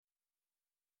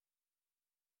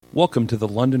Welcome to the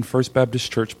London First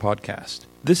Baptist Church podcast.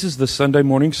 This is the Sunday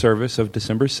morning service of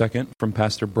December 2nd from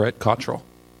Pastor Brett Cottrell.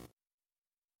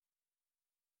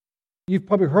 You've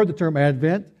probably heard the term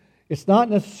Advent. It's not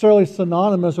necessarily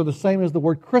synonymous or the same as the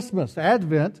word Christmas.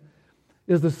 Advent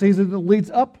is the season that leads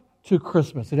up to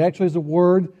Christmas. It actually is a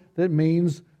word that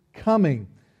means coming.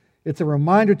 It's a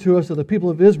reminder to us of the people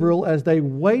of Israel as they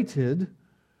waited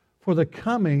for the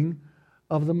coming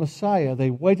of the Messiah. They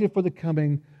waited for the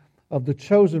coming of the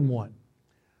chosen one.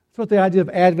 That's what the idea of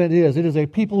Advent is. It is a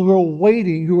people who are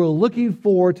waiting, who are looking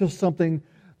forward to something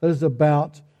that is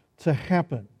about to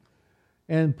happen.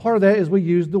 And part of that is we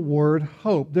use the word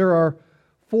hope. There are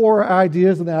four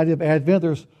ideas in the idea of Advent.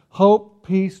 There's hope,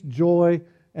 peace, joy,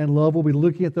 and love. We'll be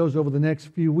looking at those over the next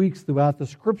few weeks throughout the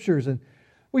Scriptures. And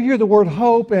we hear the word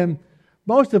hope, and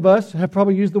most of us have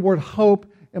probably used the word hope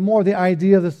and more of the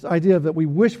idea, this idea that we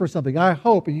wish for something. I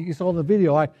hope, and you saw in the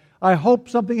video, I hope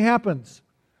something happens.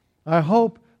 I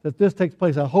hope that this takes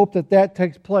place. I hope that that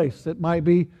takes place. It might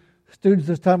be students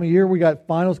this time of year. We got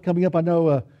finals coming up. I know,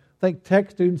 I think tech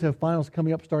students have finals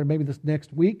coming up starting maybe this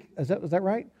next week. Is that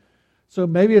right? So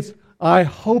maybe it's, I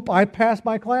hope I pass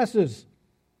my classes.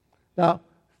 Now,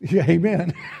 yeah,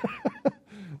 amen.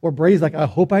 Or Brady's like, I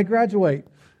hope I graduate.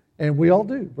 And we all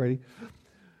do, Brady.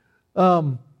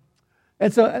 And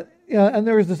so, and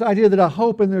there's this idea that I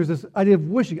hope, and there's this idea of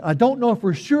wishing. I don't know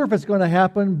for sure if it's going to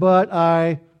happen, but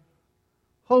I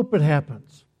hope it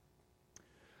happens.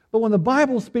 But when the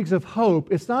Bible speaks of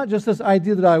hope, it's not just this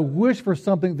idea that I wish for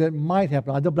something that might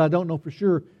happen, but I don't know for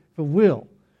sure if it will.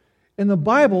 In the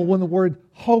Bible, when the word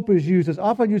hope is used, it's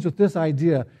often used with this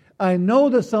idea. I know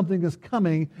that something is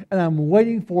coming, and I'm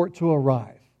waiting for it to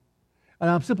arrive.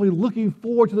 And I'm simply looking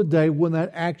forward to the day when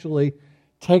that actually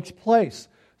takes place.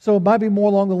 So it might be more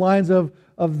along the lines of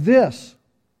this.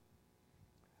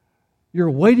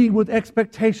 You're waiting with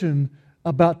expectation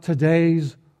about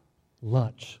today's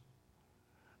lunch.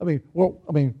 We're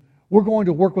going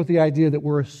to work with the idea that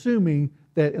we're assuming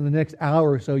that in the next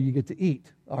hour or so you get to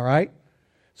eat, all right?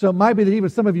 So it might be that even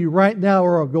some of you right now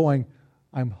are going,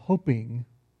 I'm hoping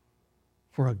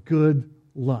for a good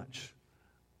lunch.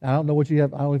 I don't know what you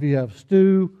have. I don't know if you have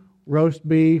stew, roast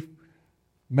beef,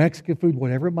 Mexican food,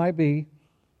 whatever it might be.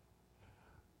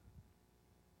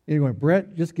 Anyway,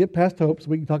 Brett, just get past hope so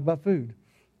we can talk about food.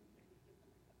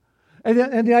 And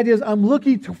the idea is I'm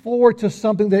looking forward to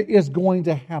something that is going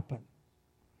to happen.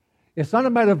 It's not a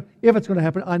matter of if it's going to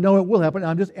happen. I know it will happen.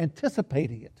 I'm just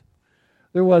anticipating it.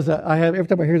 Every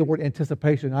time I hear the word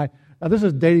anticipation, now this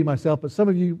is dating myself, but some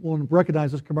of you will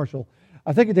recognize this commercial.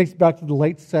 I think it dates back to the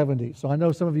late 70s. So I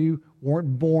know some of you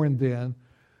weren't born then.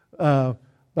 But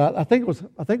I think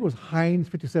it was Heinz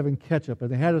 57 ketchup,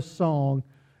 and they had a song,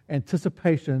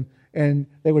 Anticipation, and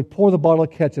they would pour the bottle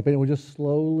of ketchup, and it would just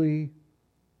slowly.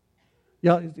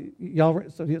 Yeah,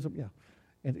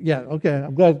 okay,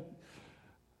 I'm glad.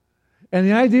 And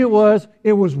the idea was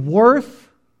it was worth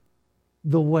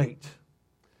the wait.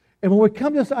 And when we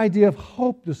come to this idea of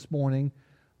hope this morning,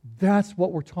 that's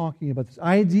what we're talking about. This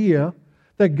idea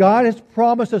that God has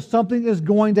promised us something is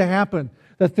going to happen,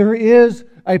 that there is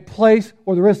a place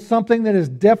or there is something that is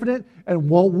definite, and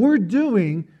what we're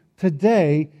doing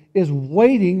today is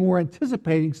waiting, we're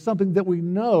anticipating something that we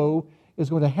know is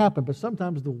going to happen, but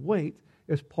sometimes the wait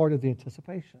is part of the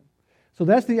anticipation. So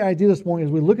that's the idea this morning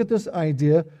as we look at this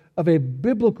idea of a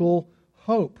biblical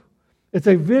hope. It's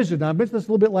a vision. I mentioned this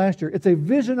a little bit last year. It's a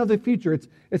vision of the future.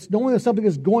 It's knowing that something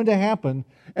is going to happen,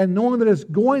 and knowing that it's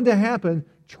going to happen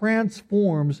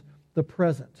transforms the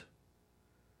present.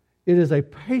 It is a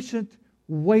patient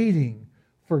waiting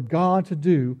for God to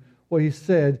do what He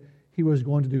said He was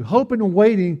going to do. Hope and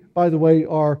waiting, by the way,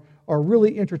 are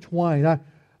really intertwined.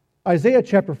 Isaiah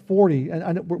chapter 40,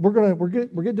 and we're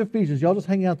getting to Ephesians. Y'all just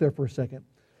hang out there for a second.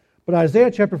 But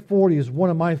Isaiah chapter 40 is one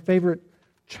of my favorite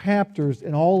chapters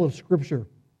in all of Scripture.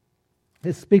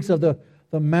 It speaks of the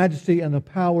majesty and the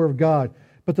power of God.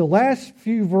 But the last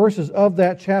few verses of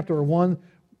that chapter are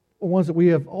ones that we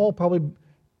have all probably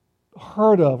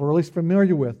heard of, or at least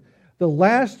familiar with. The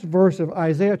last verse of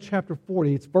Isaiah chapter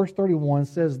 40, it's verse 31,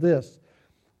 says this: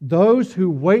 those who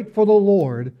wait for the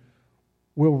Lord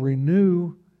will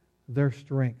renew their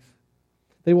strength.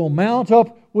 They will mount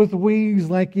up with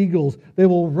wings like eagles. They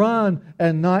will run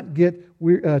and not get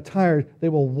tired. They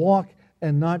will walk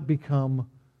and not become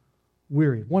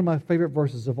weary. One of my favorite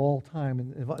verses of all time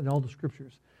in all the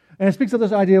Scriptures. And it speaks of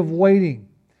this idea of waiting.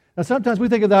 Now sometimes we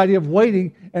think of the idea of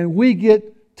waiting and we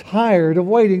get tired of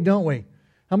waiting, don't we?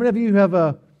 How many of you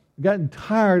have gotten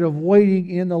tired of waiting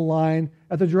in the line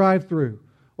at the drive-thru?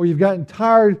 Or you've gotten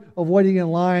tired of waiting in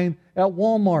line at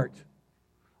Walmart?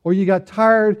 Or you got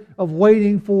tired of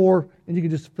waiting for, and you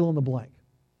can just fill in the blank.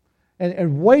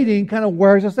 And waiting kind of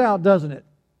wears us out, doesn't it?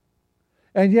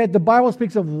 And yet the Bible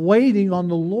speaks of waiting on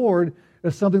the Lord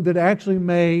as something that actually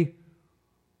may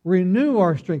renew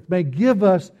our strength, may give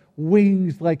us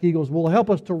wings like eagles, will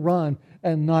help us to run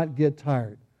and not get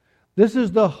tired. This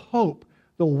is the hope,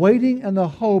 the waiting and the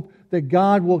hope that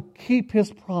God will keep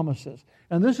His promises.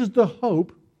 And this is the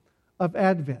hope of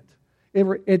Advent.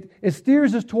 It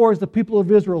steers us towards the people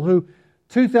of Israel who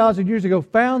 2,000 years ago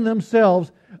found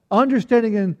themselves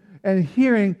understanding and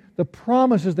hearing the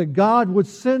promises that God would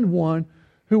send one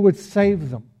who would save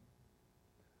them.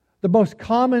 The most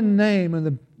common name in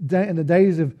the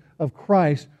days of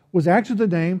Christ was actually the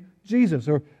name Jesus,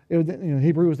 or in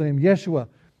Hebrew it was the name Yeshua.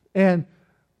 And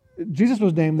Jesus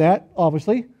was named that,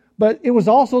 obviously, but it was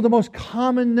also the most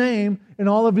common name in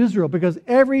all of Israel because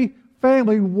every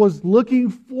family was looking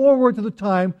forward to the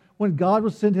time when God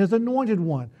would send His anointed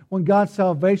one, when God's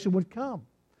salvation would come.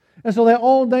 And so they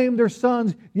all named their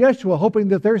sons Yeshua, hoping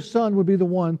that their son would be the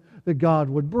one that God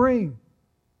would bring.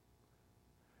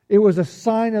 It was a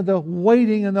sign of the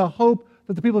waiting and the hope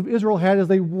that the people of Israel had as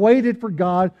they waited for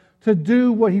God to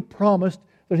do what He promised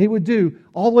that He would do,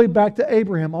 all the way back to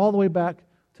Abraham, all the way back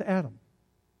to Adam.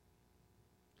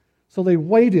 So they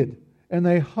waited and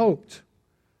they hoped.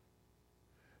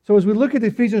 So as we look at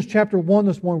Ephesians chapter 1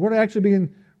 this morning, we're going to actually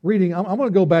begin reading. I'm going to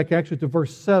go back actually to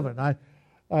verse 7. I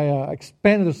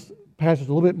expanded this passage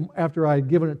a little bit after I had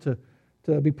given it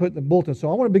to be put in the bulletin. So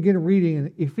I want to begin reading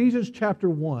in Ephesians chapter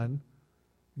 1,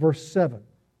 verse 7.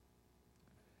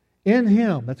 In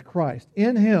Him, that's Christ,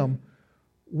 in Him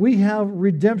we have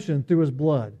redemption through His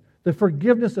blood, the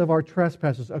forgiveness of our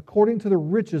trespasses, according to the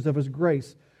riches of His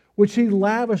grace, which He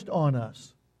lavished on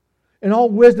us. In all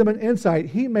wisdom and insight,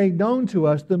 He made known to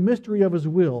us the mystery of His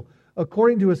will,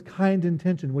 according to His kind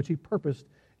intention, which He purposed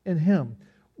in Him,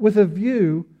 with a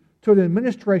view to an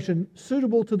administration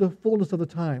suitable to the fullness of the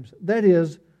times. That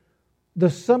is, the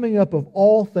summing up of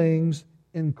all things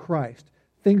in Christ,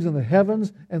 things in the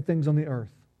heavens and things on the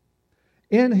earth.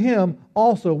 In Him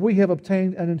also we have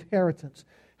obtained an inheritance,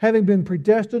 having been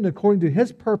predestined according to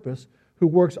His purpose, who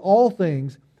works all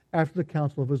things after the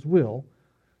counsel of His will,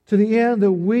 to the end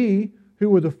that we, who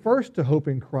were the first to hope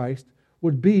in Christ,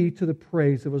 would be to the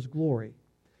praise of His glory.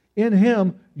 In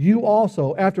Him you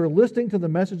also, after listening to the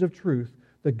message of truth,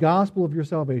 the gospel of your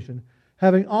salvation,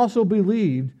 having also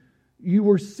believed, you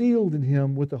were sealed in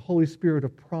Him with the Holy Spirit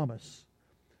of promise,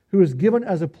 who is given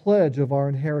as a pledge of our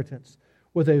inheritance,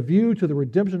 with a view to the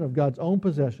redemption of God's own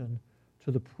possession,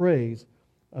 to the praise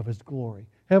of His glory.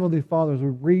 Heavenly Father, as we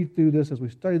read through this, as we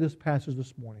study this passage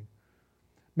this morning,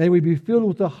 may we be filled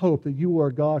with the hope that You are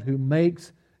a God who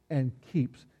makes and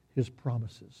keeps His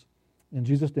promises. In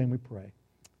Jesus' name we pray.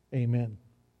 Amen.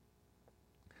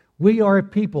 We are a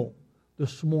people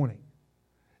this morning,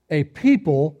 a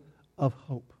people of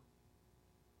hope.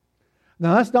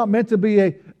 Now, that's not meant to be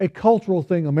a cultural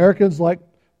thing. Americans like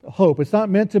hope. It's not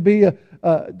meant to be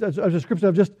a description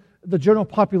of just the general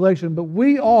population, but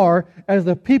we are, as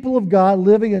the people of God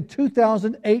living in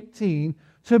 2018,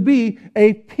 to be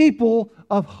a people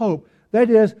of hope. That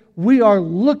is, we are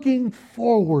looking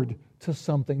forward to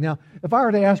something. Now, if I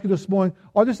were to ask you this morning,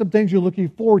 are there some things you're looking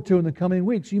forward to in the coming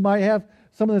weeks? You might have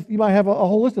you might have a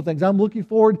whole list of things. I'm looking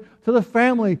forward to the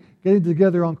family getting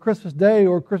together on Christmas Day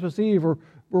or Christmas Eve or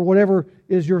whatever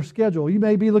is your schedule. You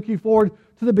may be looking forward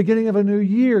to the beginning of a new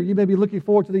year. You may be looking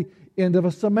forward to the end of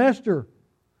a semester.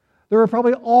 There are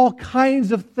probably all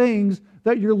kinds of things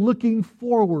that you're looking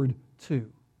forward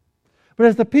to. But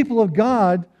as the people of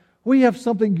God, we have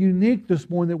something unique this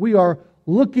morning that we are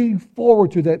looking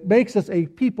forward to that makes us a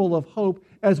people of hope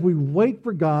as we wait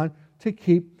for God to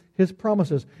keep His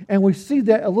promises. And we see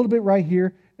that a little bit right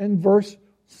here in verse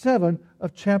 7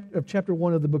 of chapter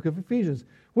 1 of the book of Ephesians.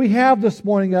 We have this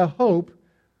morning a hope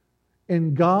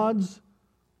in God's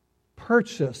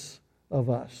purchase of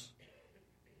us.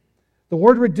 The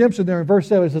word redemption there in verse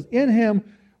 7, it says, in Him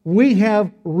we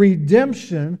have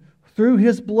redemption through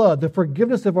His blood, the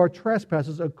forgiveness of our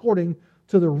trespasses according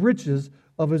to the riches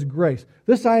of His grace.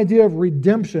 This idea of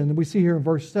redemption that we see here in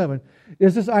verse 7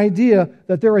 is this idea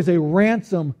that there is a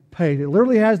ransom paid. It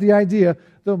literally has the idea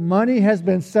that money has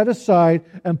been set aside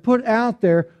and put out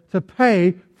there to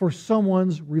pay for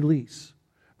someone's release.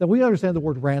 Now we understand the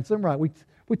word ransom, right?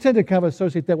 We tend to kind of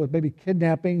associate that with maybe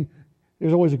kidnapping.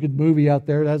 There's always a good movie out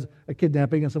there that has a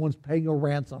kidnapping and someone's paying a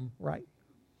ransom, right?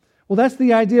 Well, that's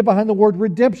the idea behind the word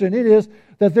redemption. It is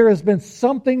that there has been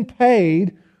something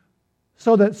paid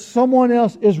so that someone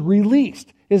else is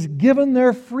released, is given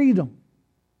their freedom.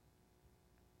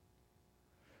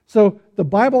 So the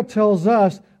Bible tells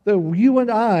us that you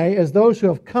and I, as those who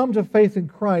have come to faith in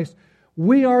Christ,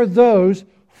 we are those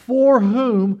for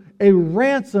whom a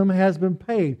ransom has been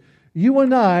paid. You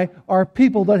and I are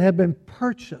people that have been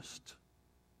purchased.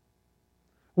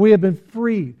 We have been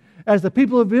freed. As the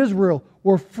people of Israel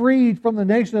were freed from the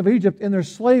nation of Egypt in their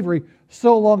slavery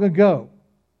so long ago,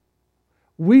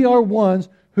 we are ones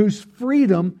whose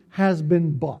freedom has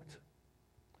been bought,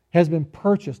 has been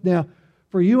purchased. Now,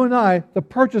 for you and I, the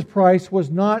purchase price was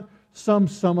not some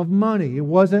sum of money. It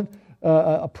wasn't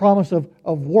a promise of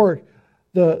work.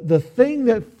 The thing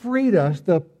that freed us,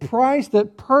 the price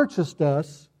that purchased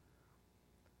us,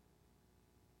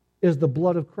 is the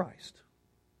blood of Christ.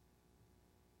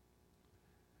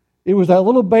 It was that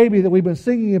little baby that we've been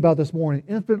singing about this morning,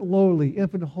 infant lowly,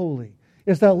 infant holy.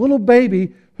 It's that little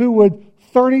baby who would,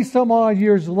 30 some odd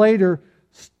years later,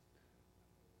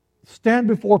 stand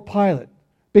before Pilate,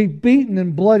 be beaten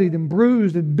and bloodied and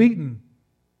bruised and beaten,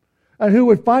 and who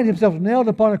would find himself nailed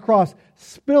upon a cross,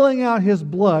 spilling out his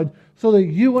blood so that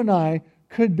you and I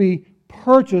could be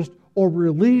purchased or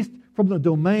released from the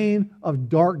domain of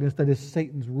darkness that is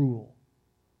Satan's rule.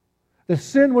 That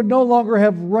sin would no longer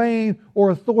have reign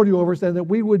or authority over us, and that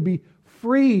we would be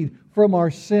freed from our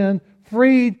sin,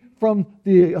 freed from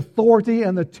the authority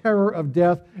and the terror of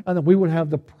death, and that we would have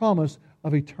the promise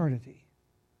of eternity,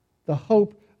 the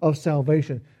hope of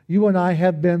salvation. You and I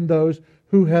have been those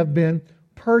who have been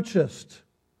purchased.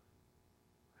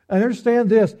 And understand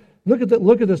this. Look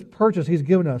at this purchase He's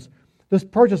given us. This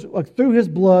purchase, through His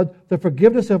blood, the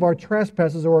forgiveness of our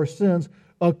trespasses or our sins,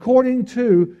 according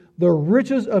to the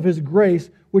riches of His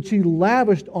grace, which He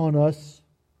lavished on us.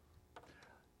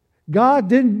 God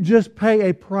didn't just pay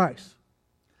a price.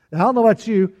 Now, I don't know about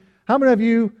you. How many of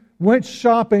you went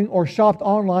shopping or shopped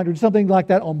online or something like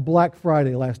that on Black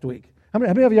Friday last week? How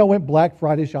many of y'all went Black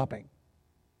Friday shopping?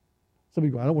 Some of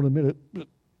you go, I don't want to admit it.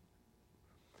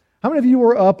 How many of you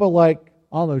were up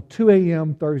at 2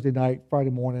 a.m. Thursday night,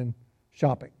 Friday morning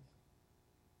shopping?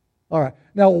 All right.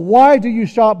 Now, why do you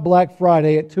shop Black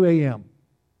Friday at 2 a.m.?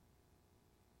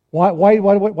 Why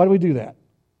do we do that?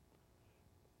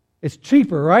 It's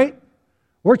cheaper, right?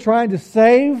 We're trying to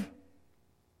save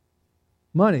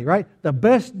money, right? The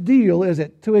best deal is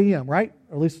at 2 a.m., right?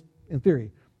 Or at least in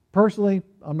theory. Personally,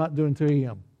 I'm not doing 2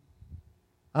 a.m.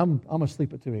 I'm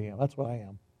asleep at 2 a.m. That's what I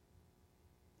am.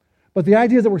 But the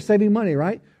idea is that we're saving money,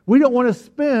 right? We don't want to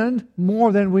spend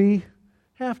more than we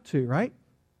have to, right?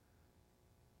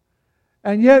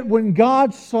 And yet, when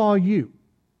God saw you,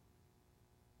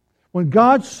 when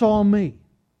God saw me,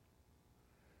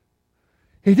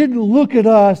 He didn't look at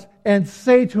us and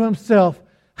say to Himself,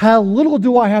 how little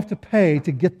do I have to pay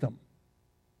to get them?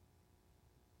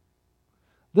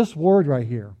 This word right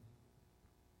here,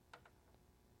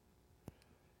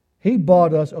 He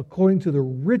bought us according to the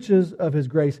riches of His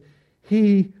grace.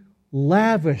 He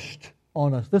lavished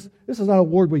on us. This is not a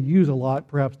word we use a lot,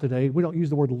 perhaps today. We don't use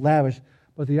the word lavish,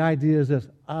 but the idea is this: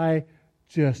 I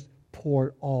just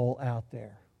poured all out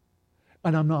there.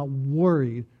 And I'm not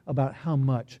worried about how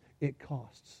much it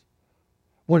costs.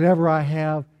 Whatever I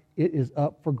have, it is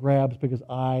up for grabs because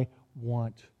I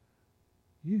want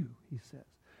you, He says.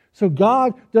 So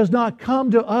God does not come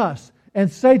to us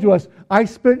and say to us, I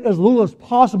spent as little as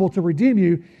possible to redeem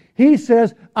you. He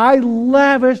says, I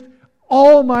lavished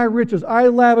all my riches. I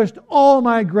lavished all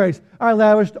my grace. I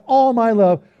lavished all my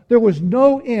love. There was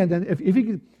no end. And if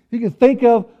you can think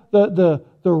of the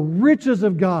riches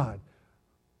of God,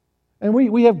 and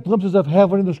we have glimpses of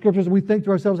heaven in the Scriptures, and we think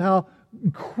to ourselves how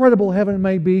incredible heaven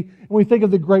may be, and we think of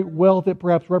the great wealth it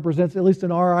perhaps represents, at least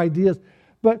in our ideas.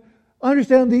 But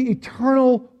understand the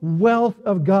eternal wealth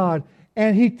of God,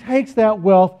 and He takes that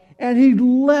wealth and He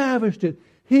lavished it.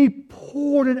 He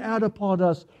poured it out upon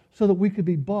us so that we could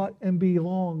be bought and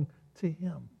belong to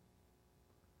Him.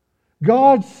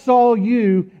 God saw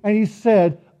you and He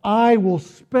said, I will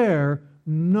spare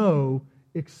no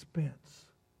expense.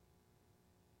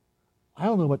 I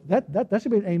don't know what, that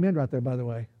should be an amen right there, by the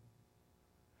way.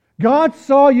 God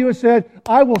saw you and said,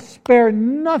 I will spare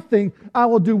nothing. I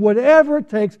will do whatever it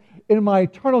takes in my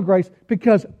eternal grace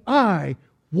because I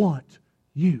want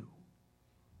you.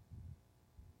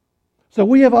 So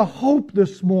we have a hope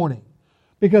this morning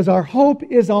because our hope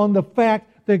is on the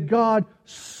fact that God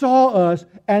saw us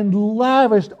and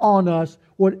lavished on us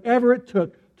whatever it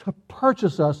took to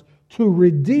purchase us, to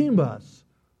redeem us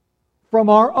from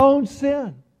our own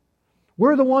sin.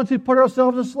 We're the ones who put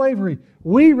ourselves in slavery.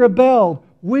 We rebelled.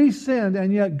 We sinned,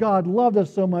 and yet God loved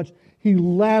us so much, He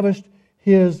lavished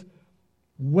His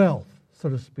wealth, so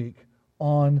to speak,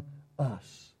 on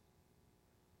us.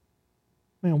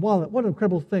 Man, wow, what an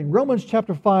incredible thing. Romans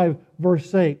chapter 5,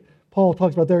 verse 8, Paul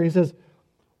talks about there. He says,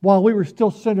 while we were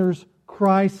still sinners,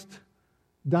 Christ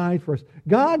died for us.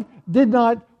 God did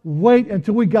not wait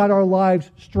until we got our lives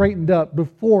straightened up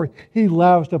before He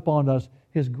lavished upon us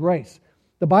His grace.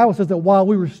 The Bible says that while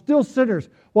we were still sinners,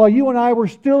 while you and I were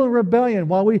still in rebellion,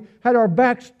 while we had our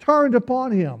backs turned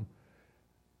upon Him,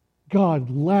 God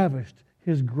lavished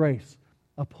His grace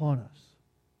upon us.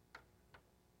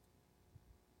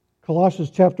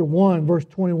 Colossians chapter 1, verse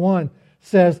 21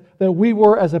 says that we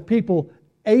were as a people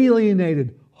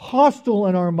alienated, hostile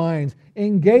in our minds,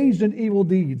 engaged in evil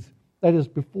deeds, that is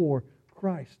before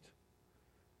Christ.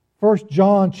 1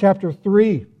 John chapter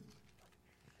 3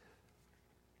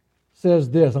 says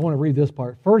this. I want to read this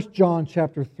part. 1 John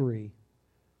chapter 3.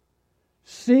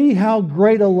 See how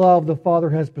great a love the Father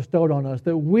has bestowed on us,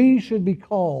 that we should be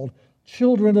called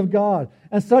children of God.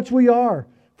 And such we are.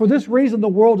 For this reason the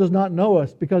world does not know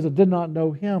us, because it did not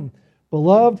know Him.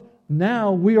 Beloved,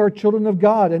 now we are children of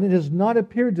God, and it has not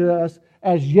appeared to us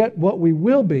as yet what we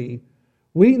will be.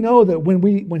 We know that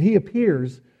when He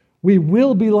appears, we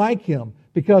will be like Him,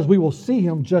 because we will see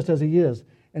Him just as He is.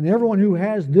 And everyone who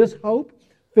has this hope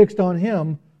fixed on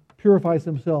Him purifies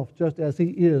himself just as He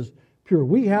is pure.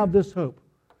 We have this hope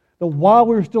that while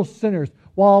we were still sinners,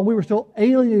 while we were still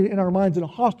alienated in our minds and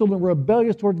hostile and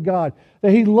rebellious towards God,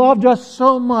 that He loved us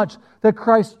so much that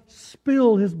Christ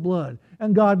spilled His blood,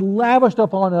 and God lavished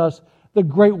upon us the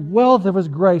great wealth of His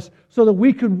grace so that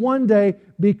we could one day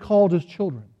be called His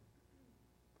children.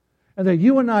 And that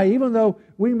you and I, even though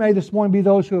we may this morning be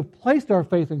those who have placed our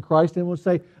faith in Christ and will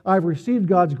say, I've received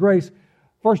God's grace,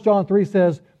 1 John 3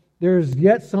 says, there is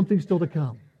yet something still to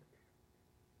come.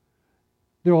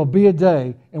 There will be a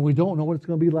day, and we don't know what it's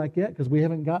going to be like yet because we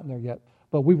haven't gotten there yet,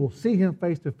 but we will see Him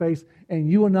face to face, and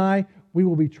you and I, we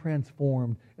will be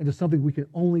transformed into something we can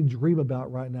only dream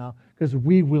about right now because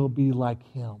we will be like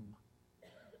Him.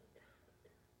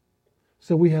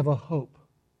 So we have a hope,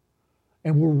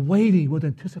 and we're waiting with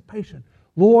anticipation.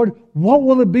 Lord, what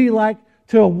will it be like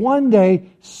to one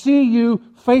day see You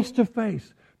face to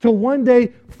face? To one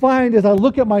day find, as I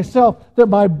look at myself, that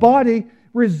my body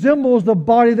resembles the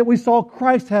body that we saw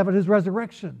Christ have at His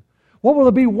resurrection? What will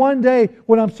it be one day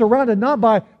when I'm surrounded not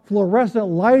by fluorescent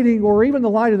lighting or even the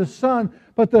light of the sun,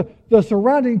 but the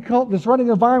surrounding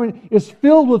environment is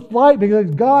filled with light because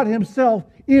God Himself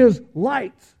is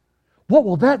light? What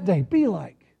will that day be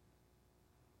like?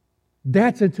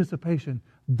 That's anticipation.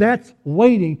 That's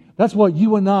waiting. That's what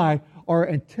you and I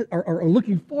are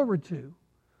looking forward to.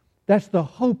 That's the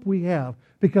hope we have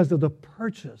because of the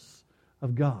purchase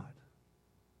of God.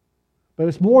 But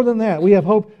it's more than that. We have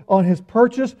hope on His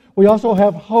purchase. We also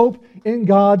have hope in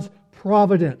God's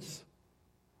providence.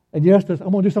 And yes, I'm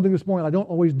going to do something this morning I don't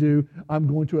always do. I'm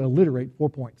going to alliterate 4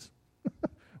 points.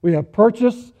 We have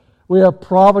purchase. We have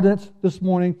providence this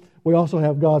morning. We also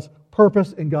have God's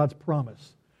purpose and God's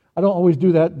promise. I don't always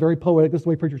do that very poetic. This is the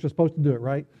way preachers are supposed to do it,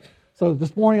 right? So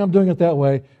this morning I'm doing it that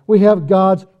way. We have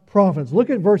God's providence. Look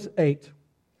at verse 8.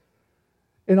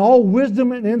 In all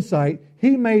wisdom and insight,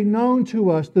 He made known to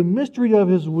us the mystery of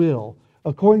His will,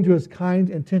 according to His kind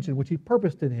intention, which He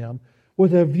purposed in Him,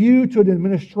 with a view to an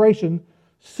administration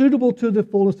suitable to the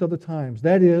fullness of the times.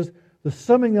 That is, the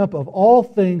summing up of all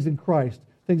things in Christ,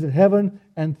 things in heaven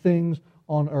and things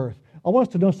on earth. I want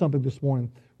us to know something this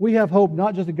morning. We have hope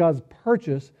not just in God's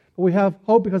purchase, but we have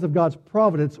hope because of God's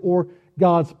providence or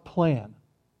God's plan.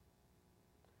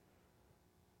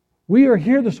 We are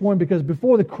here this morning because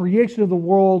before the creation of the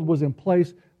world was in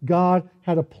place, God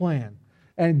had a plan.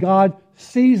 And God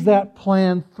sees that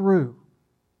plan through.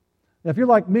 Now, if you're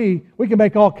like me, we can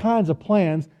make all kinds of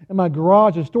plans, and my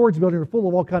garage and storage building are full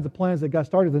of all kinds of plans that got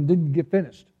started and didn't get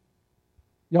finished.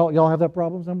 Y'all have that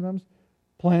problem sometimes?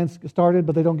 Plans started,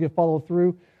 but they don't get followed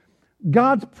through.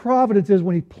 God's providence is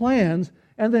when He plans,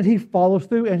 and then He follows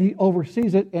through, and He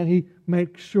oversees it, and He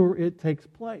makes sure it takes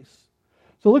place.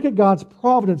 So look at God's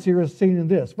providence here as seen in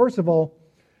this. First of all,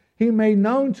 He made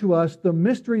known to us the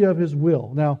mystery of His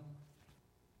will. Now,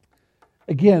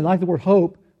 again, like the word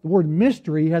hope, the word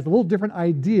mystery has a little different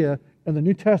idea in the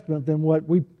New Testament than what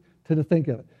we tend to think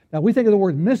of it. Now, we think of the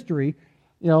word mystery,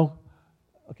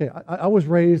 I was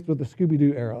raised with the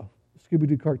Scooby-Doo era,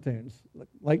 Scooby-Doo cartoons,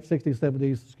 late 60s,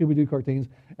 70s, Scooby-Doo cartoons,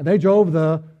 and they drove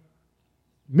the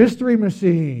Mystery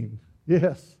Machine.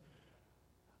 Yes.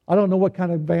 I don't know what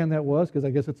kind of van that was because I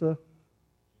guess it's a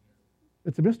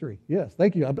mystery. Yes,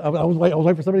 thank you. I was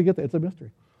waiting for somebody to get that. It's a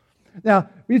mystery. Now,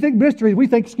 when you think mystery, we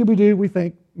think Scooby-Doo, we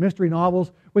think mystery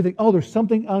novels. We think, there's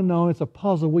something unknown. It's a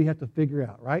puzzle we have to figure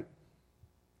out, right?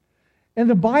 In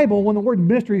the Bible, when the word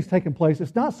mystery is taking place,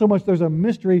 it's not so much there's a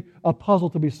mystery, a puzzle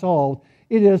to be solved.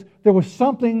 It is there was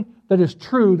something that is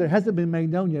true that hasn't been made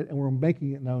known yet, and we're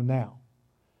making it known now.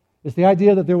 It's the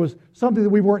idea that there was something that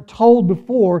we weren't told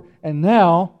before, and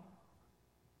now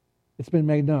it's been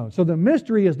made known. So the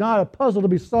mystery is not a puzzle to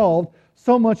be solved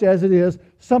so much as it is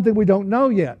something we don't know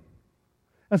yet.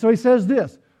 And so he says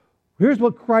this. Here's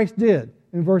what Christ did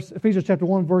in Ephesians chapter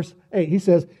 1, verse 8. He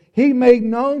says, He made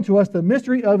known to us the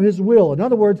mystery of His will. In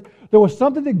other words, there was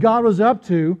something that God was up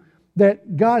to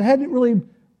that God hadn't really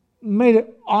made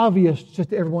it obvious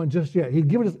just to everyone just yet. He'd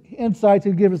given us insights,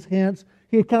 He'd given us hints.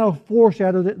 He had kind of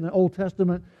foreshadowed it in the Old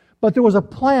Testament. But there was a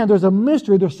plan, there's a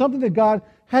mystery, there's something that God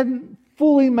hadn't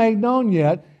fully made known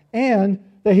yet, and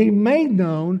that He made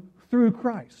known through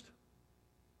Christ.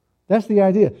 That's the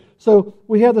idea. So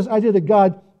we have this idea that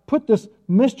God put this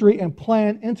mystery and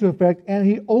plan into effect, and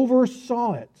He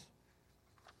oversaw it.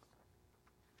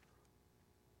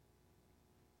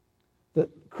 The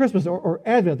Christmas or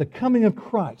Advent, the coming of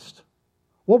Christ,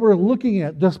 what we're looking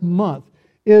at this month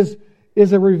is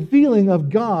a revealing of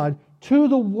God to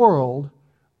the world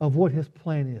of what His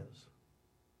plan is.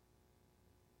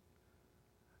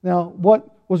 Now, what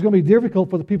was going to be difficult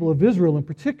for the people of Israel in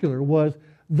particular was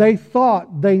they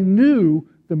thought they knew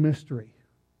the mystery.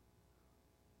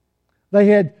 They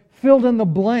had filled in the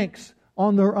blanks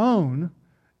on their own,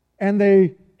 and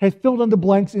they had filled in the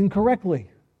blanks incorrectly.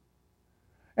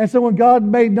 And so when God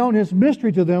made known His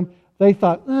mystery to them, they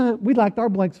thought, we liked our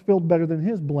blanks filled better than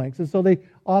His blanks. And so they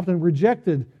often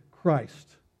rejected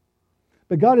Christ.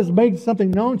 But God has made something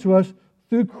known to us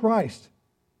through Christ.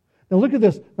 Now look at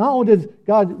this. Not only did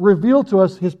God reveal to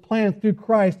us His plan through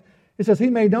Christ, it says He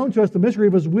made known to us the mystery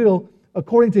of His will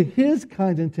according to His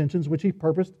kind intentions, which He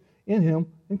purposed in Him,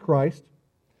 in Christ,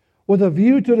 with a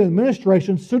view to an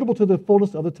administration suitable to the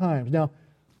fullness of the times. Now,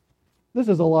 this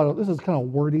is kind of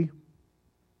wordy.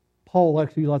 Paul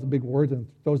likes to use lots of big words and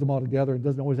throws them all together and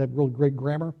doesn't always have real great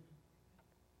grammar.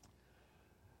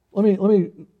 Let me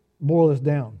boil this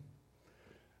down.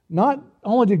 Not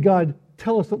only did God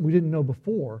tell us what we didn't know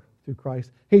before through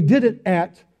Christ, He did it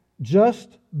at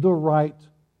just the right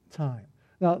time.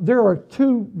 Now, there are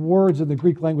two words in the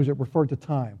Greek language that refer to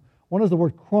time. One is the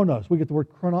word chronos. We get the word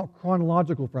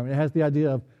chronological from it. It has the idea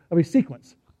of a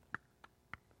sequence.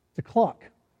 It's a clock.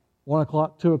 1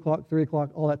 o'clock, 2 o'clock, 3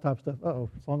 o'clock, all that type of stuff. Uh-oh,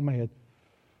 song in my head.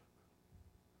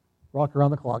 Rock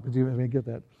around the clock. Did you get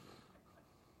that?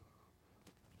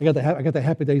 I got the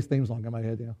Happy Days theme song in my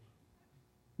head, yeah.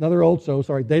 Another old show,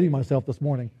 sorry, dating myself this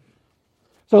morning.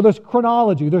 So there's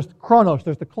chronology, there's chronos,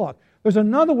 there's the clock. There's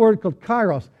another word called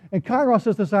kairos, and kairos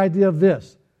is this idea of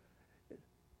this.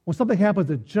 When something happens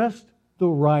at just the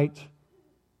right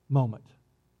moment.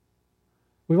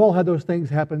 We've all had those things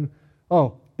happen.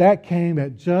 Oh, that came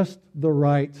at just the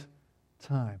right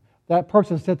time. That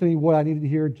person said to me what I needed to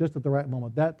hear just at the right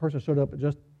moment. That person showed up at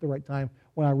just the right time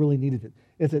when I really needed it.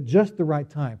 It's at just the right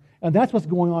time. And that's what's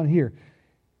going on here.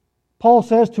 Paul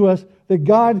says to us that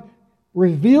God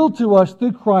revealed to us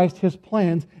through Christ His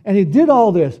plans, and He did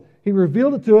all this. He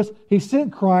revealed it to us. He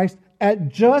sent Christ at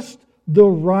just the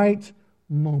right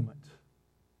moment.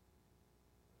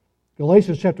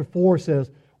 Galatians chapter 4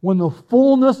 says, when the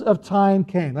fullness of time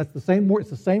came, that's the same word,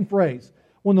 it's the same phrase.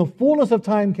 When the fullness of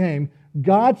time came,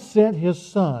 God sent His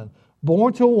Son,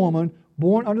 born to a woman,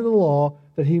 born under the law,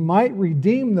 that He might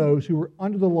redeem those who were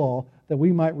under the law, that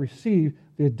we might receive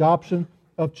the adoption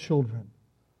of children.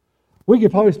 We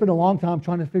could probably spend a long time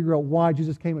trying to figure out why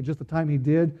Jesus came at just the time He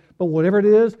did, but whatever it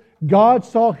is, God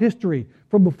saw history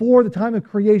from before the time of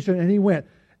creation, and He went,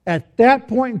 at that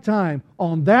point in time,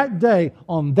 on that day,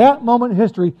 on that moment in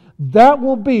history, that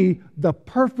will be the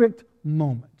perfect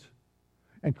moment.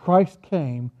 And Christ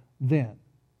came then.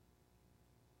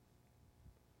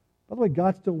 By the way,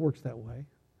 God still works that way.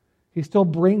 He still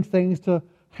brings things to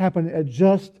happen at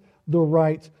just the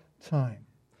right time.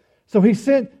 So He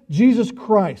sent Jesus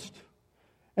Christ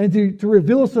and to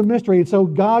reveal us the mystery. And so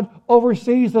God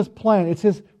oversees this plan. It's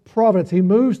His providence. He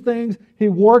moves things. He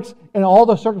works in all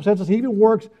the circumstances. He even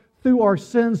works through our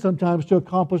sins sometimes to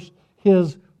accomplish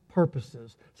His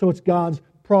purposes. So it's God's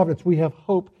providence. We have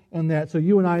hope in that. So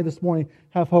you and I this morning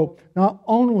have hope. Not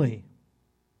only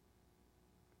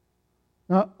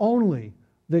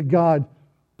that God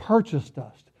purchased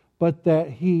us, but that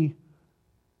He,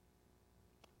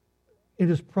 in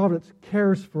His providence,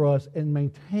 cares for us and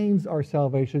maintains our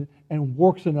salvation and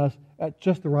works in us at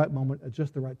just the right moment, at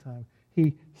just the right time.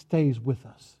 He stays with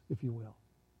us, if you will.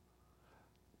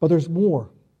 But there's more.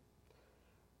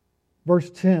 Verse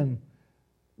 10,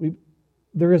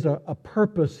 there is a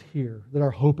purpose here that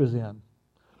our hope is in.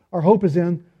 Our hope is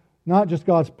in not just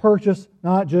God's purchase,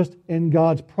 not just in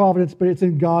God's providence, but it's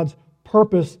in God's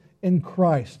purpose in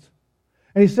Christ.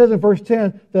 And He says in verse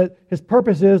 10 that His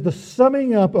purpose is the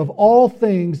summing up of all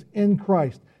things in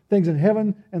Christ. things in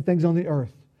heaven and things on the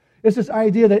earth. It's this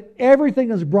idea that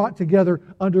everything is brought together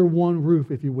under one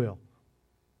roof, if you will.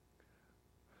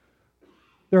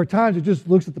 There are times it just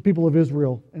looks at the people of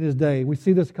Israel in his day. We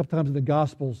see this a couple times in the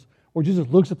Gospels, where Jesus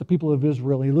looks at the people of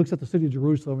Israel, and he looks at the city of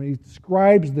Jerusalem, and he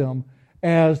describes them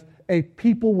as a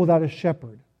people without a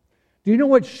shepherd. Do you know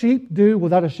what sheep do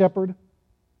without a shepherd?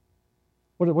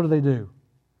 What do they do?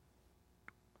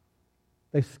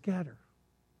 They scatter.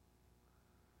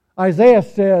 Isaiah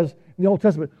says in the Old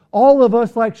Testament, all of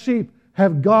us like sheep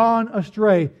have gone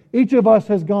astray. Each of us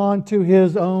has gone to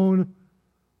his own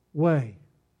way.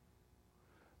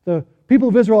 The people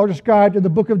of Israel are described in the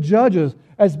book of Judges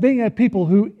as being a people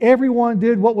who everyone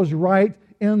did what was right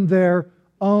in their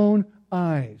own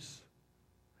eyes.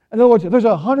 In other words, if there's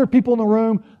 100 people in the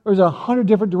room, there's 100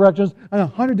 different directions and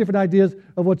 100 different ideas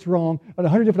of what's wrong and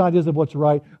 100 different ideas of what's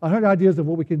right, 100 ideas of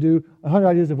what we can do, 100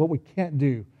 ideas of what we can't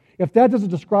do. If that doesn't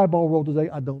describe our world today,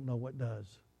 I don't know what does.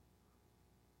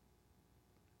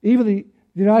 Even the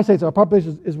United States, our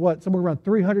population is what? Somewhere around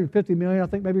 350 million, I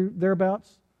think, maybe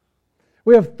thereabouts.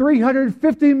 We have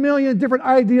 350 million different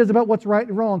ideas about what's right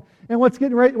and wrong. And what's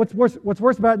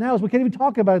worse about it now is we can't even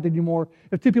talk about it anymore.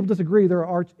 If two people disagree, they're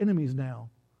arch enemies now.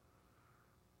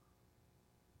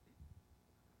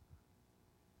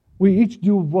 We each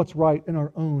do what's right in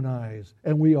our own eyes,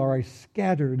 and we are a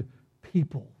scattered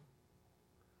people.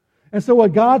 And so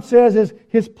what God says is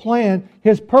His plan,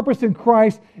 His purpose in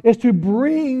Christ is to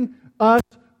bring us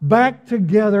back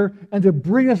together and to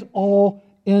bring us all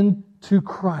into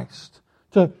Christ.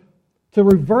 To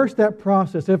reverse that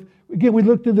process. If, again, we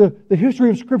look through the history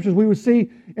of Scriptures, we would see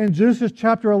in Genesis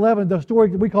chapter 11 the story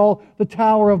that we call the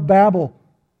Tower of Babel.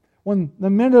 When the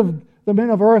men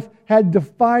of earth had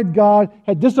defied God,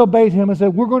 had disobeyed Him, and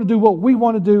said, we're going to do what we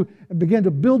want to do, and began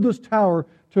to build this tower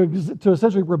to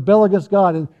essentially rebel against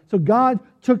God. And so God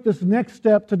took this next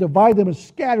step to divide them and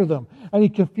scatter them. And He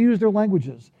confused their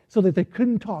languages so that they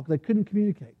couldn't talk, they couldn't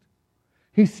communicate.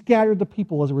 He scattered the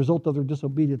people as a result of their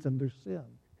disobedience and their sin.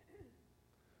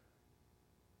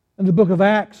 In the book of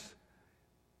Acts,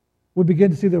 we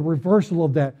begin to see the reversal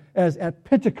of that, as at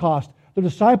Pentecost, the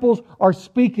disciples are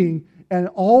speaking, and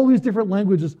all these different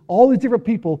languages, all these different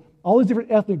people, all these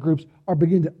different ethnic groups are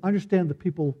beginning to understand the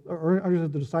people, or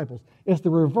understand the disciples. It's the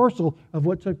reversal of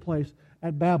what took place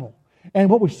at Babel. And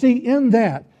what we see in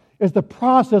that is the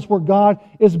process where God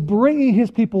is bringing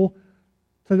His people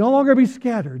to no longer be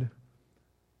scattered,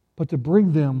 but to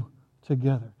bring them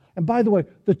together. And by the way,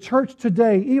 the church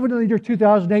today, even in the year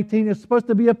 2018, is supposed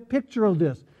to be a picture of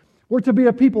this. We're to be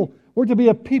a people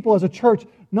as a church,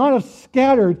 not of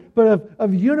scattered, but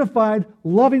of unified,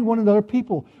 loving one another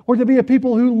people. We're to be a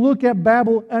people who look at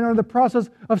Babel and are in the process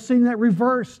of seeing that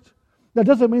reversed. That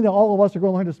doesn't mean that all of us are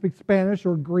going to learn to speak Spanish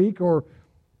or Greek or,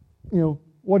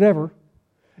 whatever.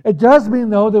 It does mean,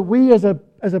 though, that we as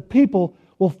a people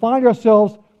will find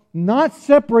ourselves not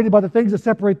separated by the things that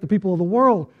separate the people of the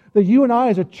world. That you and I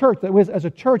as a church,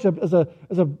 as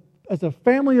a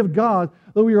family of God,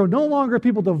 that we are no longer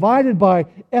people divided by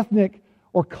ethnic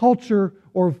or culture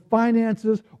or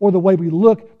finances or the way we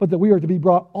look, but that we are to be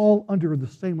brought all under the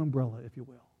same umbrella, if you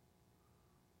will.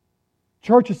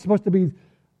 Church is supposed to be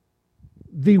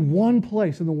the one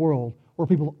place in the world where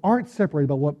people aren't separated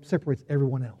by what separates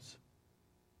everyone else.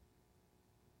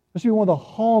 This should be one of the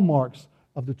hallmarks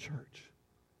of the church.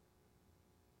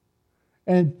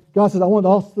 And God says, I want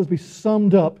all this to be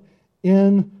summed up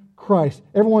in Christ.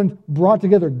 Everyone brought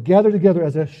together, gathered together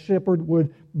as a shepherd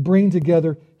would bring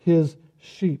together his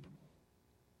sheep.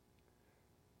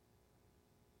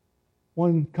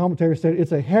 One commentator said,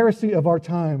 it's a heresy of our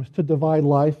times to divide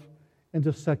life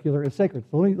into secular and sacred.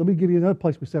 So let me give you another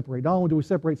place we separate. Not only do we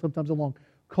separate sometimes along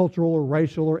cultural or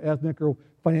racial or ethnic or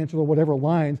financial or whatever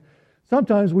lines,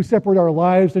 sometimes we separate our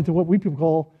lives into what we people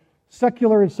call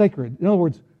secular and sacred. In other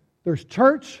words, there's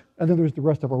church, and then there's the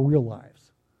rest of our real lives.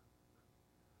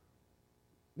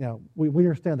 Now, we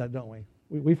understand that, don't we?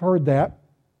 We've heard that.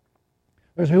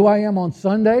 There's who I am on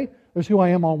Sunday. There's who I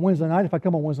am on Wednesday night, if I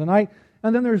come on Wednesday night.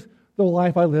 And then there's the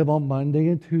life I live on Monday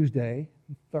and Tuesday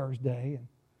and Thursday.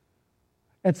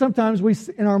 And sometimes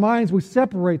in our minds, we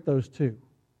separate those two.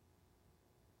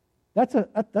 That's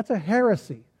a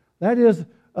heresy. That is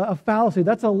a fallacy.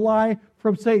 That's a lie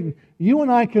from Satan. You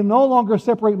and I can no longer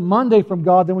separate Monday from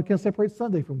God than we can separate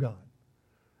Sunday from God.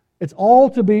 It's all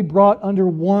to be brought under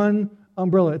one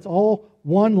umbrella. It's all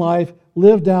one life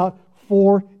lived out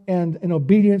for and in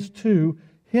obedience to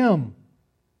Him.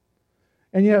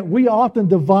 And yet we often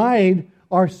divide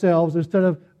ourselves instead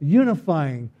of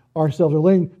unifying ourselves or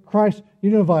letting Christ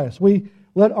unify us. We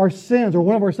let our sins, or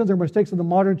one of our sins or mistakes in the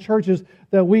modern church is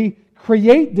that we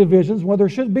create divisions where there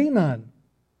should be none.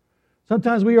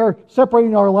 Sometimes we are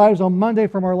separating our lives on Monday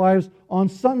from our lives on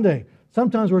Sunday.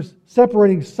 Sometimes we're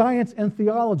separating science and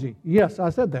theology. Yes, I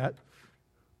said that.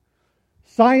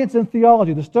 Science and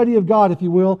theology, the study of God, if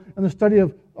you will, and the study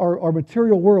of our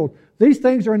material world. These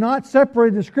things are not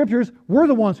separated in the Scriptures. We're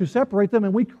the ones who separate them,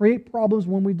 and we create problems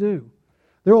when we do.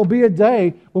 There will be a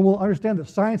day when we'll understand that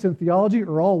science and theology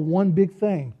are all one big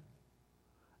thing,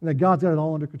 and that God's got it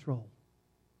all under control.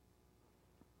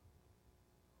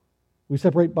 We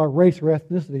separate by race or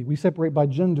ethnicity. We separate by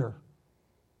gender.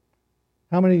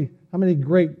 How many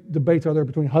great debates are there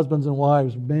between husbands and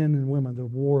wives, men and women, the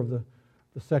war of the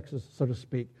sexes, so to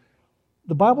speak?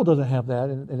 The Bible doesn't have that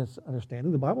in its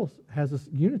understanding. The Bible has this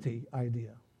unity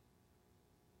idea.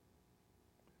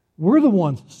 We're the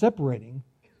ones separating.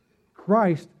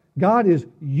 Christ, God is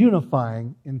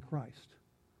unifying in Christ.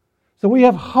 So we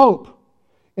have hope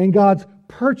in God's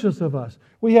purchase of us.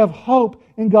 We have hope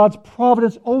in God's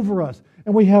providence over us.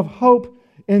 And we have hope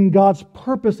in God's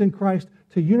purpose in Christ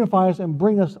to unify us and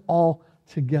bring us all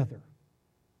together.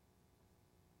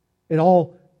 It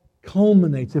all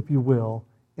culminates, if you will,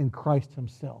 in Christ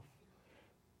Himself.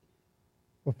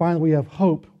 But finally, we have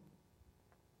hope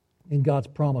in God's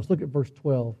promise. Look at verse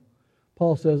 12.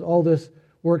 Paul says, all this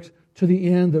works to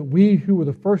the end that we who were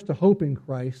the first to hope in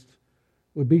Christ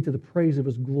would be to the praise of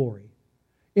His glory.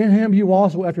 In Him you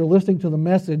also, after listening to the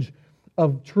message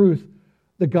of truth,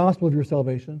 the gospel of your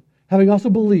salvation, having also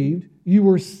believed, you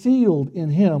were sealed in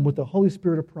Him with the Holy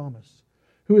Spirit of promise,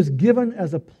 who is given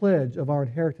as a pledge of our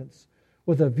inheritance,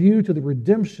 with a view to the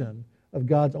redemption of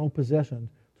God's own possession,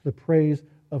 to the praise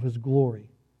of His glory.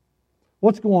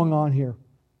 What's going on here?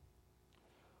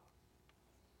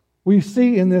 We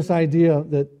see in this idea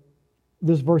that,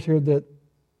 this verse here, that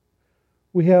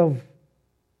we have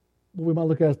what we might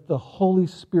look at as the Holy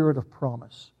Spirit of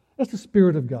promise. That's the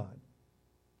Spirit of God.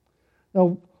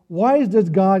 Now, why does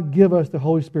God give us the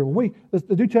Holy Spirit? When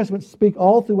the New Testament speak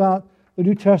all throughout the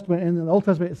New Testament, and in the Old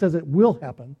Testament it says it will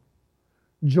happen.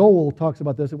 Joel talks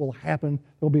about this. It will happen. There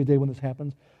will be a day when this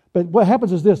happens. But what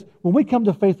happens is this. When we come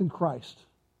to faith in Christ,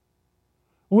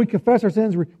 when we confess our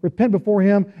sins, repent before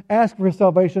Him, ask for His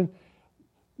salvation,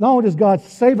 not only does God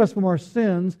save us from our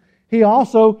sins, He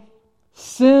also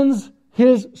sends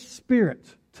His Spirit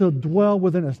to dwell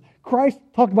within us. Christ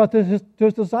talked about this to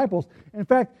His disciples. In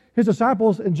fact, His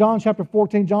disciples in John chapter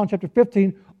 14, John chapter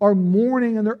 15 are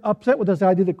mourning and they're upset with this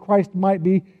idea that Christ might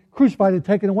be crucified and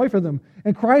taken away from them.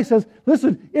 And Christ says,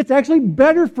 listen, it's actually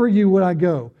better for you when I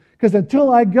go, because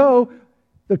until I go,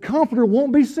 the Comforter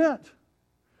won't be sent.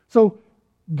 So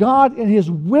God in His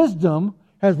wisdom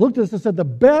has looked at us and said, the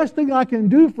best thing I can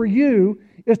do for you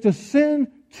is to send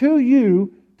to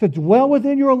you to dwell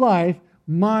within your life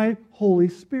my Holy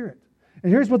Spirit.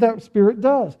 And here's what that Spirit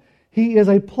does. He is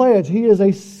a pledge. He is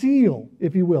a seal,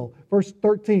 if you will. Verse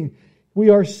 13, we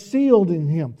are sealed in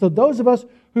Him. So those of us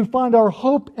who find our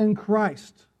hope in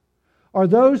Christ are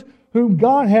those whom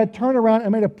God had turned around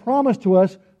and made a promise to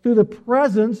us through the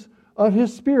presence of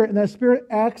His Spirit. And that Spirit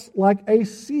acts like a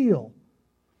seal.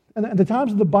 And at the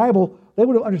times of the Bible, they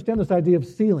would have understood this idea of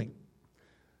sealing.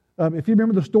 If you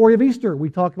remember the story of Easter,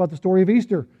 we talked about the story of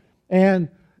Easter. And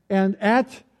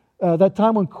at that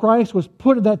time when Christ was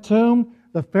put in that tomb,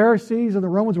 the Pharisees and the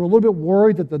Romans were a little bit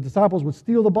worried that the disciples would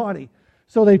steal the body.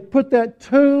 So they put that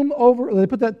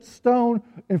stone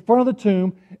in front of the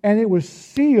tomb, and it was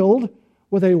sealed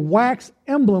with a wax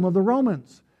emblem of the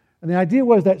Romans. And the idea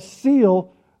was that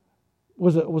seal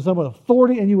was of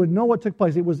authority, and you would know what took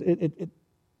place. It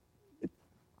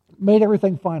made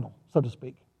everything final, so to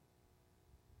speak.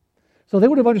 So they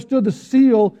would have understood the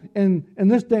seal in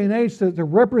this day and age to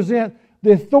represent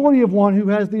the authority of one who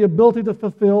has the ability to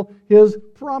fulfill His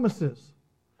promises.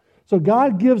 So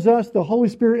God gives us the Holy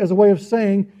Spirit as a way of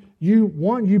saying, you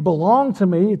belong to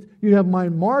me, you have my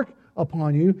mark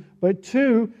upon you, but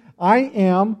two, I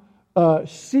am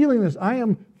sealing this, I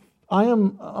am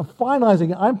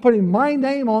finalizing it, I'm putting my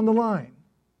name on the line.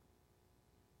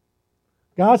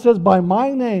 God says, by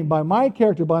my name, by my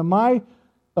character, by my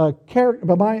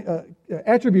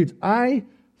attributes, I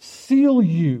seal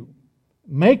you,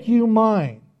 make you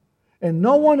mine, and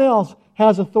no one else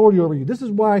has authority over you. This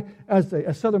is why, as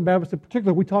a Southern Baptist in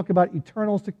particular, we talk about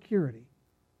eternal security.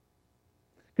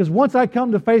 Because once I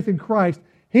come to faith in Christ,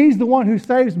 He's the one who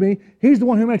saves me, He's the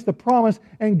one who makes the promise,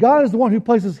 and God is the one who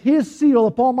places His seal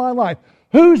upon my life.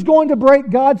 Who's going to break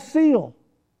God's seal?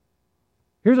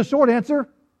 Here's a short answer.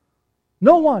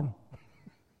 No one.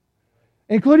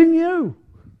 Including you.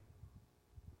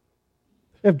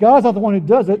 If God's not the one who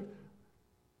does it,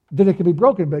 then it can be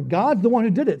broken. But God's the one who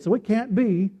did it, so it can't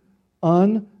be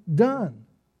undone.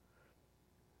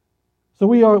 So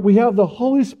we have the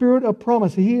Holy Spirit of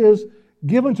promise. He is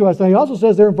given to us. And he also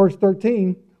says there in verse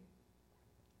 14,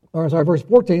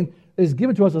 is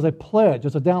given to us as a pledge,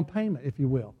 as a down payment, if you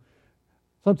will.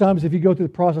 Sometimes if you go through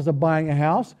the process of buying a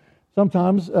house,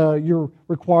 sometimes you're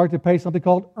required to pay something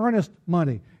called earnest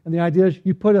money. And the idea is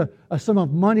you put a sum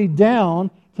of money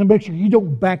down to make sure you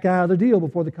don't back out of the deal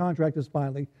before the contract is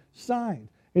finally signed.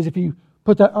 Because if you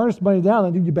put that earnest money down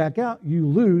and then you back out, you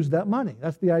lose that money.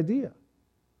 That's the idea.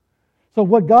 So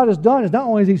what God has done is not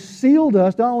only has He sealed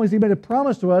us, not only has He made a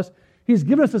promise to us, He's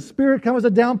given us the Spirit come as a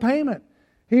down payment.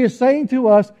 He is saying to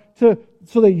us,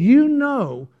 so that you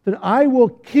know that I will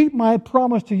keep my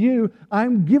promise to you,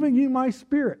 I'm giving you my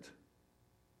Spirit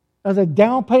as a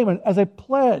down payment, as a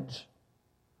pledge,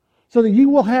 so that you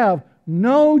will have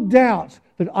no doubts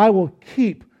that I will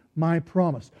keep my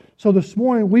promise. So this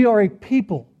morning we are a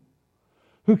people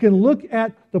who can look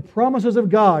at the promises of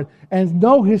God and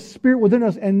know His Spirit within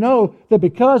us and know that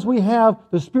because we have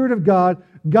the Spirit of God,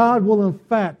 God will in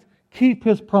fact keep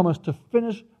His promise to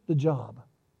finish the job.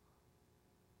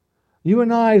 You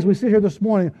and I, as we sit here this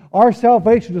morning, our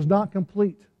salvation is not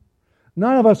complete.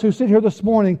 None of us who sit here this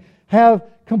morning have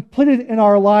completed in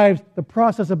our lives the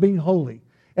process of being holy.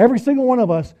 Every single one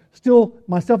of us, still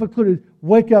myself included,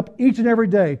 wake up each and every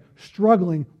day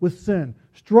struggling with sin,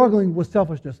 struggling with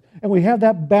selfishness. And we have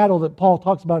that battle that Paul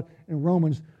talks about in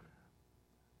Romans,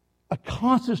 a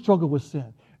constant struggle with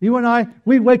sin. You and I,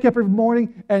 we wake up every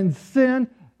morning and sin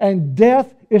and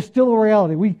death is still a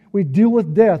reality. We deal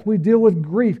with death. We deal with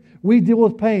grief. We deal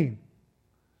with pain.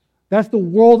 That's the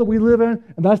world that we live in,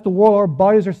 and that's the world our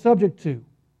bodies are subject to.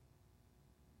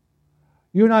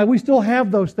 You and I, we still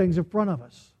have those things in front of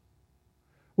us.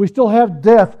 We still have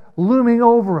death looming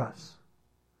over us.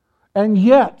 And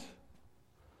yet,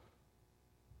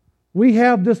 we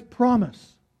have this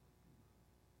promise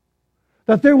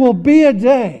that there will be a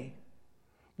day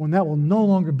when that will no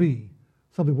longer be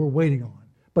something we're waiting on,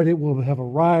 but it will have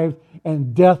arrived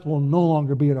and death will no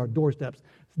longer be at our doorsteps.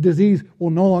 Disease will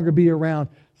no longer be around.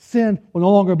 Sin will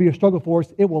no longer be a struggle for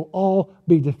us. It will all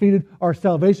be defeated. Our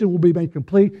salvation will be made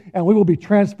complete, and we will be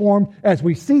transformed as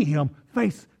we see Him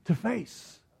face to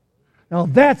face. Now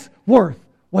that's worth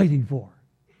waiting for.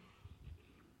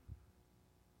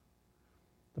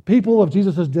 The people of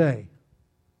Jesus' day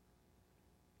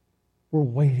were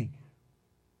waiting.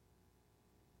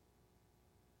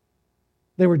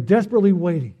 They were desperately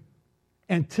waiting,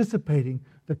 anticipating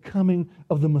the coming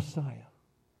of the Messiah,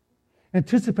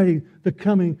 anticipating the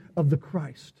coming of the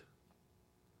Christ.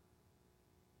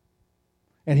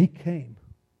 And He came.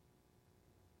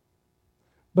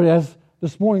 But as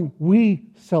this morning we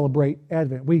celebrate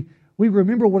Advent, we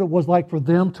remember what it was like for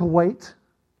them to wait.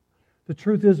 The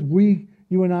truth is,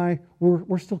 you and I,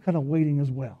 we're still kind of waiting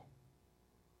as well.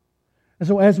 And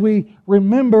so as we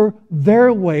remember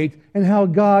their wait and how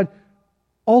God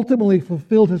ultimately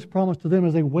fulfilled His promise to them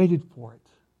as they waited for it,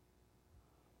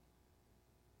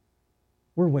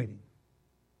 we're waiting.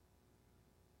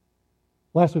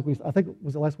 Last week, we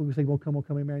sang, "O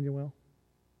Come, Emmanuel"?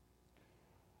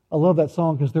 I love that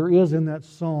song because there is in that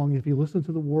song, if you listen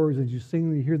to the words, as you sing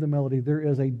and you hear the melody, there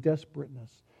is a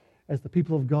desperateness as the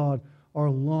people of God are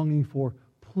longing for,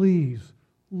 "Please,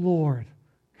 Lord,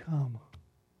 come."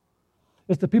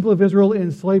 It's the people of Israel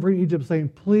in slavery in Egypt saying,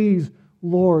 "Please,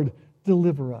 Lord,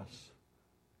 deliver us.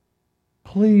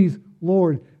 Please,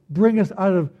 Lord, bring us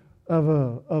out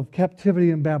of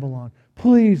captivity in Babylon.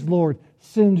 Please, Lord,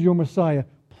 send your Messiah.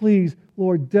 Please,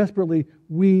 Lord, desperately,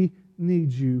 we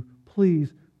need you.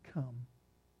 Please come."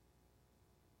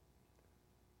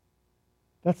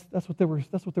 That's what they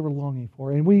were longing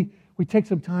for. And we take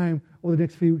some time over the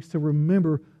next few weeks to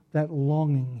remember that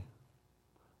longing,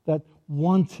 that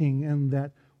wanting and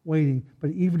that waiting.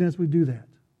 But even as we do that,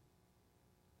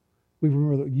 we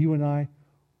remember that you and I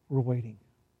were waiting.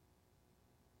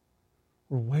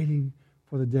 We're waiting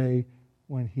for the day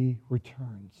when He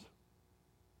returns.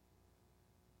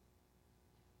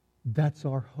 That's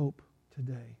our hope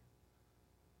today.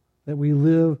 That we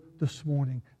live this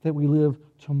morning, that we live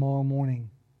tomorrow morning.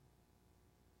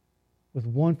 With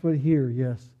one foot here,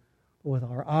 yes, but with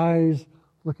our eyes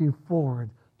looking forward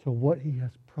to what He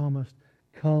has promised.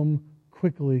 Come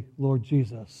quickly, Lord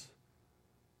Jesus.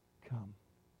 Come.